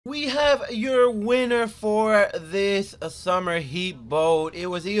We have your winner for this summer heat vote. It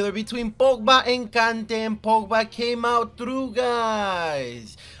was either between Pogba and Kante, and Pogba came out through,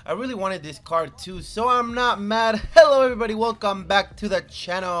 guys. I really wanted this card too, so I'm not mad. Hello everybody, welcome back to the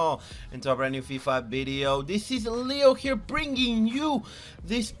channel and to a brand new FIFA video. This is Leo here bringing you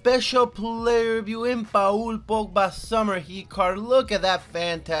this special player review in Paul Pogba summer heat card. Look at that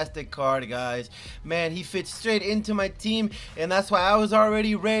fantastic card, guys. Man, he fits straight into my team, and that's why I was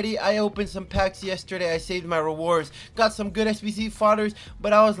already ready. I opened some packs yesterday. I saved my rewards, got some good SBC fodders,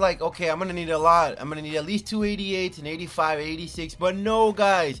 but I was like, okay, I'm gonna need a lot. I'm gonna need at least 288s and 85, 86, but no,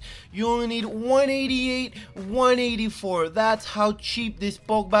 guys, you only need 188, 184. That's how cheap this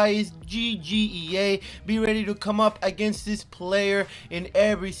Pogba is. GGEA. Be ready to come up against this player in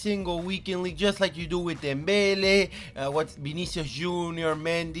every single weekend league, just like you do with Dembele, what's Vinicius Jr.,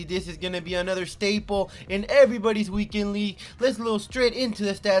 Mendy. This is gonna be another staple in everybody's weekend league. Let's look straight into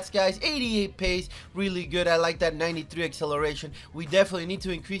the stats, guys. 88 pace, really good. I like that. 93 acceleration. We definitely need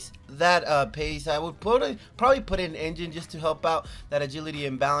to increase that pace. I would probably put in an engine just to help out that agility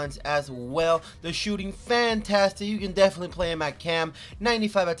and balance as well. The shooting, fantastic. You can definitely play him at cam.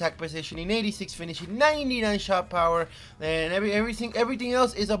 95 attack positioning, 86 finishing, 99 shot power, and everything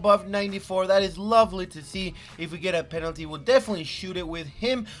else is above 94. That is lovely to see. If we get a penalty, we'll definitely shoot it with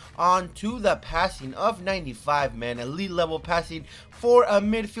him. On to the passing of 95, man. Elite level passing for a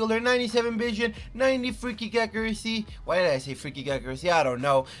midfielder. 97 vision, 90 free kick accuracy. Why did I say free kick accuracy? I don't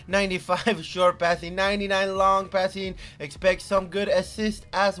know. 95 short passing, 99 long passing. Expect some good assist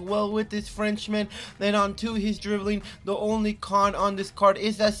as well with this Frenchman. Then on to his dribbling. The only con on this card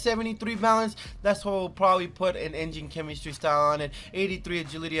is that 73 balance. That's why we'll probably put an engine chemistry style on it. 83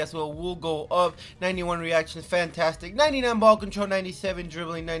 agility as well will go up. 91 reactions, fantastic. 99 ball control, 97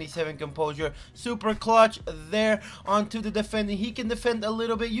 dribbling, 97 composure. Super clutch there. On to the defending. He can defend a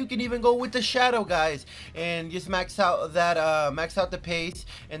little bit. You can even go with the shadow, guys, and just max out that max out the pace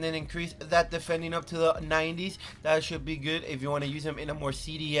and then increase that defending up to the 90s. That should be good if you want to use him in a more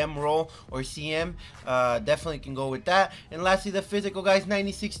CDM role or CM. Definitely can go with that. And lastly, the physical, guys.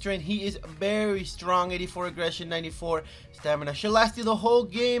 96 strength. He is very strong. 84 aggression, 94 stamina. Should last you the whole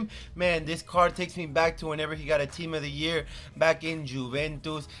game. Man, this card takes me back to whenever he got a team of the year back in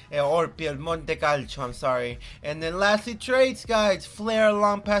Juventus or Piemonte Calcio, I'm sorry. And then lastly, traits, guys. Flair,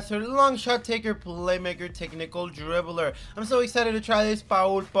 long passer, long shot taker, playmaker, technical dribbler. I'm so excited to try this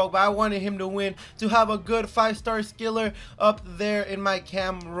Paul Pogba. I wanted him to win, to have a good 5-star skiller up there in my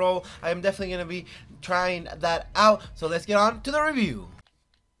cam role. I am definitely going to be trying that out. So let's get on to the review.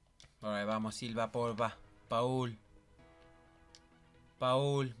 Alright, vamos Silva, Pogba,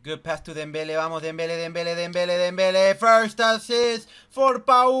 Paul, good pass to Dembele, vamos Dembele, first assist for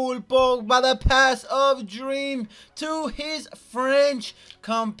Paul Pogba, the pass of dream to his French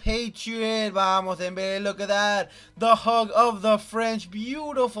compatriot, vamos Dembele, look at that, the hug of the French,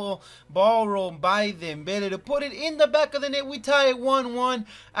 beautiful ball roll by Dembele to put it in the back of the net. We tie it 1-1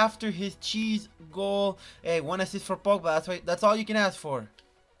 after his cheese goal. Hey, one assist for Pogba, that's all you can ask for.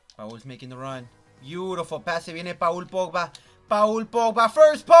 Paul's making the run, beautiful pass, se viene Paul Pogba,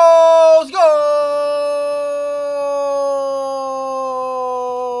 first post, goal!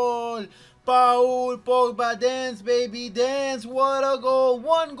 Paul Pogba, dance, baby, dance. What a goal.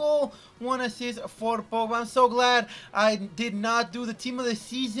 One goal, one assist for Pogba. I'm so glad I did not do the team of the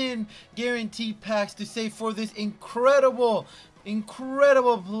season guaranteed packs to save for this incredible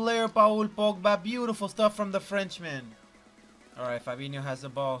player, Paul Pogba. Beautiful stuff from the Frenchman. Alright, Fabinho has the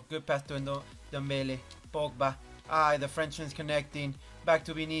ball. Good pass to Dembele. Pogba. The Frenchman's connecting. Back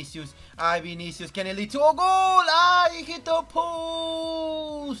to Vinicius. Vinicius, can it lead to a goal? He hit the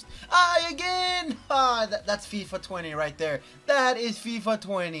post. Again. That's FIFA 20 right there. That is FIFA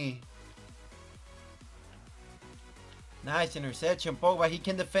 20. Nice interception, Pogba. He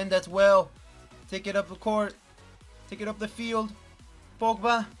can defend as well. Take it up the court. Take it up the field.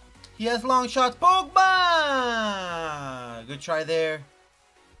 Pogba. He has long shots. Pogba. Good try there.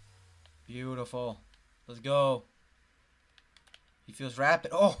 Beautiful. Let's go. He feels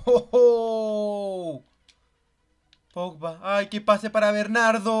rapid. Oh, Pogba. Ay, que pase para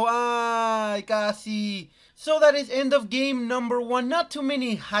Bernardo. Ay, casi. So that is end of game number 1. Not too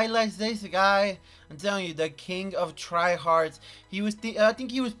many highlights. This guy, I'm telling you, the king of tryhards. He was, I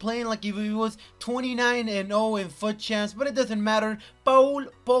think he was playing like if he was 29-0 in foot champs, but it doesn't matter. Paul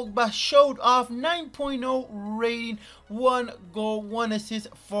Pogba showed off 9.0 rating, 1 goal, 1 assist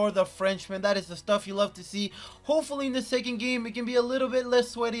for the Frenchman. That is the stuff you love to see. Hopefully in the second game it can be a little bit less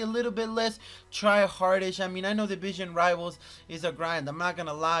sweaty, a little bit less try-hardish. I mean, I know division rivals is a grind, I'm not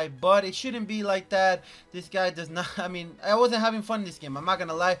gonna lie, but it shouldn't be like that. This guy does not, I mean, I wasn't having fun in this game, I'm not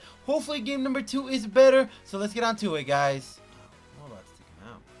gonna lie. Hopefully game number 2 is better, so let's get on to it, guys. Oh, I'm about to take him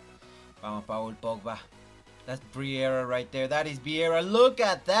out. Vamos, Paul Pogba. That's Briera right there. That is Briera. Look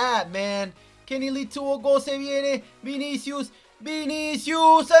at that, man. Can he lead to a goal? Se viene Vinicius.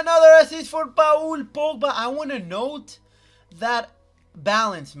 Vinicius. Another assist for Paul Pogba. I want to note that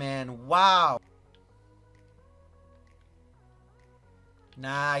balance, man. Wow.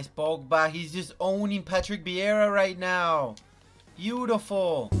 Nice, Pogba. He's just owning Patrick Vieira right now.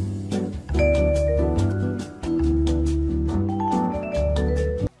 Beautiful.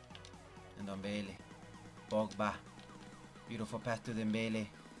 And Dembele. Pogba. Beautiful pass to Dembele.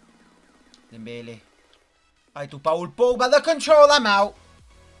 Dembele. Ay, to Paul Pogba. The control. I'm out.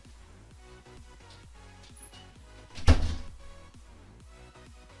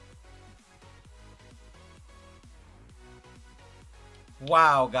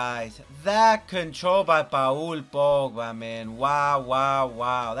 Wow, guys, that control by Paul Pogba, man. Wow, wow,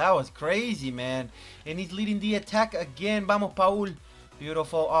 wow. That was crazy, man. And he's leading the attack again. Vamos, Paul.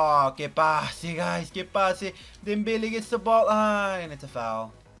 Beautiful. Oh, que pase, guys. Que pase. Dembele gets the ball. Ah, and it's a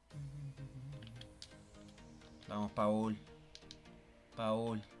foul. Vamos, Paul.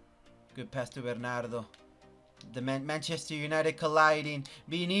 Paul. Good pass to Bernardo. The Manchester United colliding.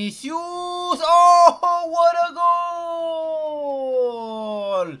 Vinicius! Oh, what a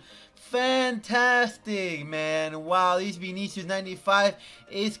goal! Fantastic, man. Wow, this Vinicius 95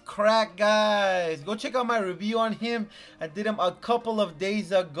 is crack, guys. Go check out my review on him. I did him a couple of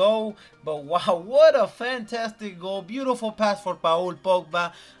days ago. But wow, what a fantastic goal. Beautiful pass for Paul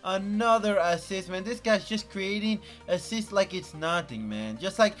Pogba. Another assist, man. This guy's just creating assists like it's nothing, man.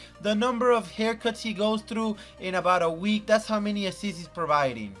 Just like the number of haircuts he goes through in about a week. That's how many assists he's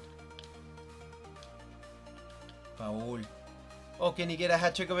providing. Paul. Oh, can he get a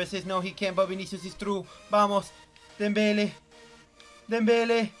hat-trick of assists? No, he can't, but Vinicius is through. Vamos. Dembele.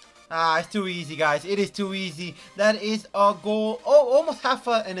 Dembele. Ah, it's too easy, guys. It is too easy. That is a goal. Oh, almost half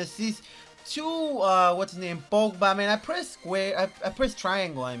an assist to, what's his name? Pogba, man. I pressed square. I pressed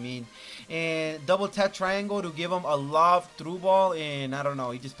triangle, I mean. And double tap triangle to give him a lob through ball. And I don't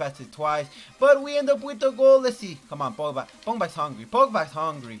know. He just passed it twice. But we end up with the goal. Let's see. Come on, Pogba. Pogba's hungry. Pogba's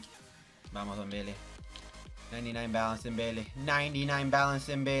hungry. Vamos, Dembele. 99 balance Dembele. 99 balance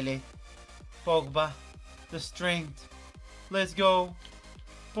Dembele. Pogba. The strength. Let's go.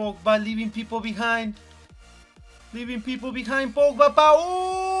 Pogba leaving people behind. Leaving people behind. Pogba.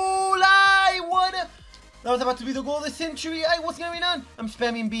 Paul. Ay, what a... That was about to be the goal of the century. Ay, what's going on? I'm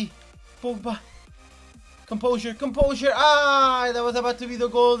spamming B. Pogba. Composure. Composure. Ay, that was about to be the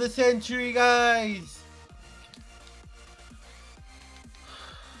goal of the century, guys.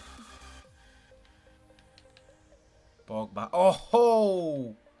 Pogba.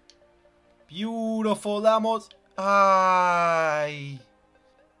 Oh, beautiful, Lamos. Ay.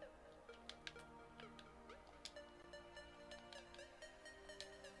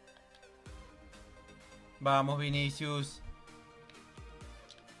 Vamos, Vinicius.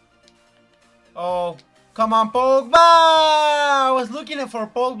 Oh, come on, Pogba. I was looking for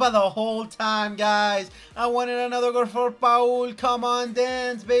Pogba the whole time, guys. I wanted another goal for Paul. Come on,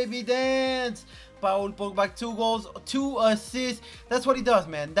 dance, baby, dance. Paul Pogba, 2 goals, 2 assists. That's what he does,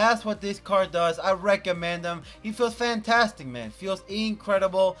 man. That's what this card does. I recommend him. He feels fantastic, man. Feels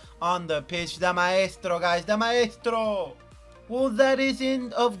incredible on the pitch. Da maestro, guys. Da maestro. Well, that is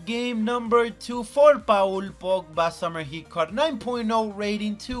end of game number 2 for Paul Pogba Summer Heat card. 9.0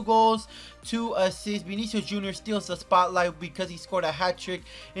 rating, 2 goals, 2 assists. Vinicius Jr. steals the spotlight because he scored a hat-trick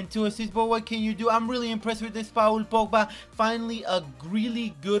and 2 assists. But what can you do? I'm really impressed with this Paul Pogba. Finally, a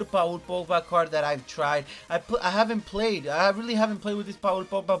really good Paul Pogba card that I've tried. I really haven't played with this Paul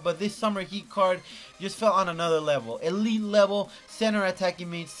Pogba, but this Summer Heat card just felt on another level. Elite level, center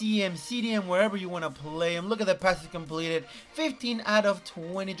attacking mid, CM, CDM, wherever you want to play him. Look at the passes completed. 15 out of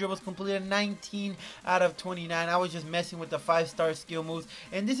 20 dribbles completed, 19 out of 29. I was just messing with the 5-star skill moves.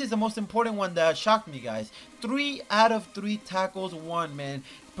 And this is the most important one that shocked me, guys. 3 out of 3 tackles won, man.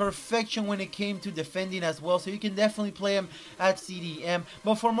 Perfection when it came to defending as well, so you can definitely play him at CDM.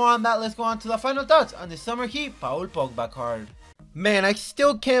 But for more on that, let's go on to the final thoughts on the Summer Heat Paul Pogba card. Man, I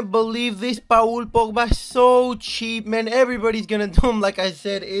still can't believe this Paul Pogba is so cheap, man. Everybody's gonna do him like I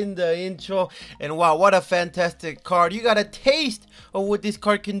said in the intro. And wow, what a fantastic card. You got a taste of what this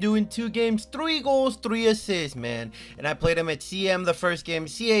card can do in 2 games. 3 goals, 3 assists, man. And I played him at CM the first game,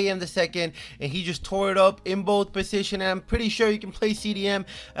 CAM the second, and he just tore it up in both position. And I'm pretty sure you can play CDM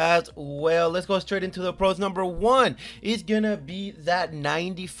as well. Let's go straight into the pros. Number 1 is gonna be that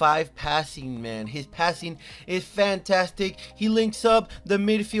 95 passing, man. His passing is fantastic. He links up the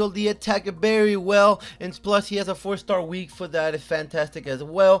midfield, the attack very well, and plus he has a 4-star weak foot that is fantastic as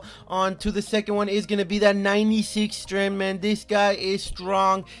well. On to the second one is going to be that 96 strength, man. This guy is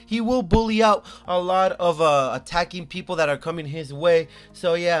strong. He will bully out a lot of attacking people that are coming his way.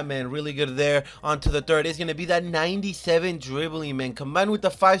 So yeah, man, really good there. On to the third is going to be that 97 dribbling, man. Combined with the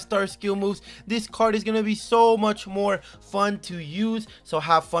 5-star skill moves, this card is going to be so much more fun to use. So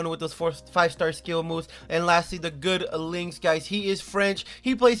have fun with those 5-star skill moves. And lastly, the good links, guys. He is French.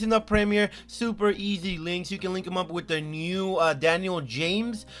 He plays in the Premier. Super easy links. You can link him up with the new Daniel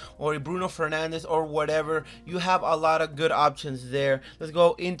James or Bruno Fernandes or whatever. You have a lot of good options there. Let's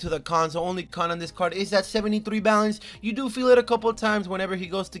go into the cons. The only con on this card is that 73 balance. You do feel it a couple times whenever he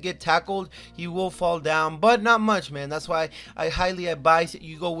goes to get tackled. He will fall down, but not much, man. That's why I highly advise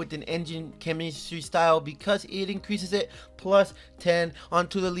you go with an engine chemistry style because it increases it plus 10.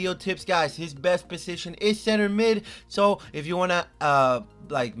 Onto the Leo tips, guys. His best position is center mid. So if you want to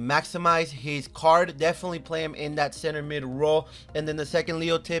like maximize his card, definitely play him in that center mid role. And then the second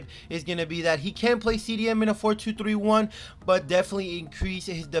Leo tip is going to be that he can play CDM in a 4-2-3-1, but definitely increase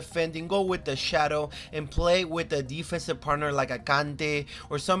his defending. Go with the shadow and play with a defensive partner like a Kante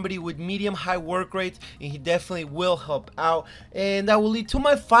or somebody with medium high work rates, and he definitely will help out. And that will lead to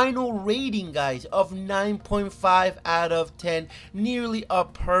my final rating, guys, of 9.5 out of 10. Nearly a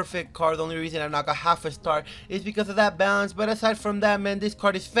perfect card. The only reason I knock a half a star is because of that balance, but aside from that, man, this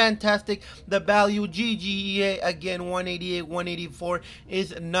card is fantastic. The value GGEA again 188 184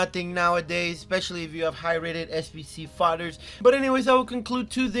 is nothing nowadays, especially if you have high rated SBC fodders. But anyways, I will conclude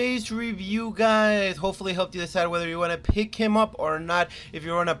today's review, guys. Hopefully helped you decide whether you want to pick him up or not. If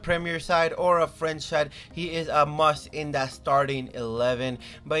you're on a Premier side or a French side, he is a must in that starting 11.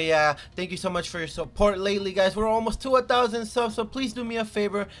 But yeah, thank you so much for your support lately, guys. We're almost to 1,000 subs, so please do me a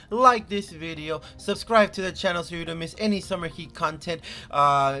favor, like this video, subscribe to the channel so you don't miss any summer heat content.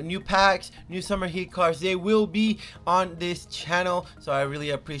 New packs, new summer heat cards, they will be on this channel, so I really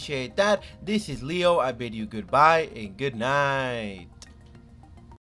appreciate that. This is Leo. I bid you goodbye and good night.